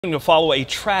To follow a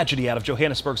tragedy out of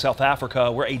Johannesburg, South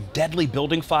Africa, where a deadly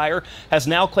building fire has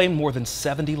now claimed more than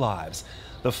 70 lives.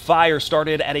 The fire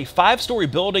started at a 5-story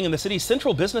building in the city's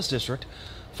central business district.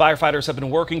 Firefighters have been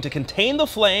working to contain the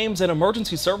flames, and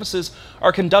emergency services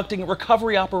are conducting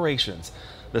recovery operations.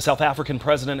 The South African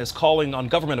president is calling on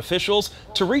government officials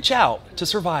to reach out to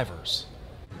survivors.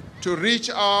 To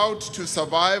reach out to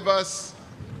survivors,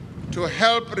 to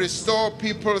help restore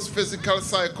people's physical,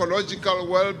 psychological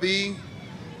well-being,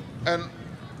 and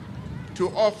to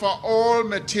offer all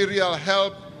material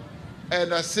help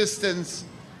and assistance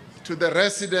to the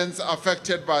residents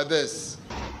affected by this.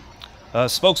 A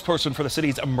spokesperson for the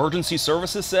city's emergency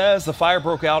services says the fire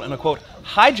broke out in a, quote,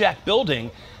 hijacked building.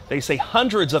 They say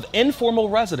hundreds of informal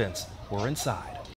residents were inside.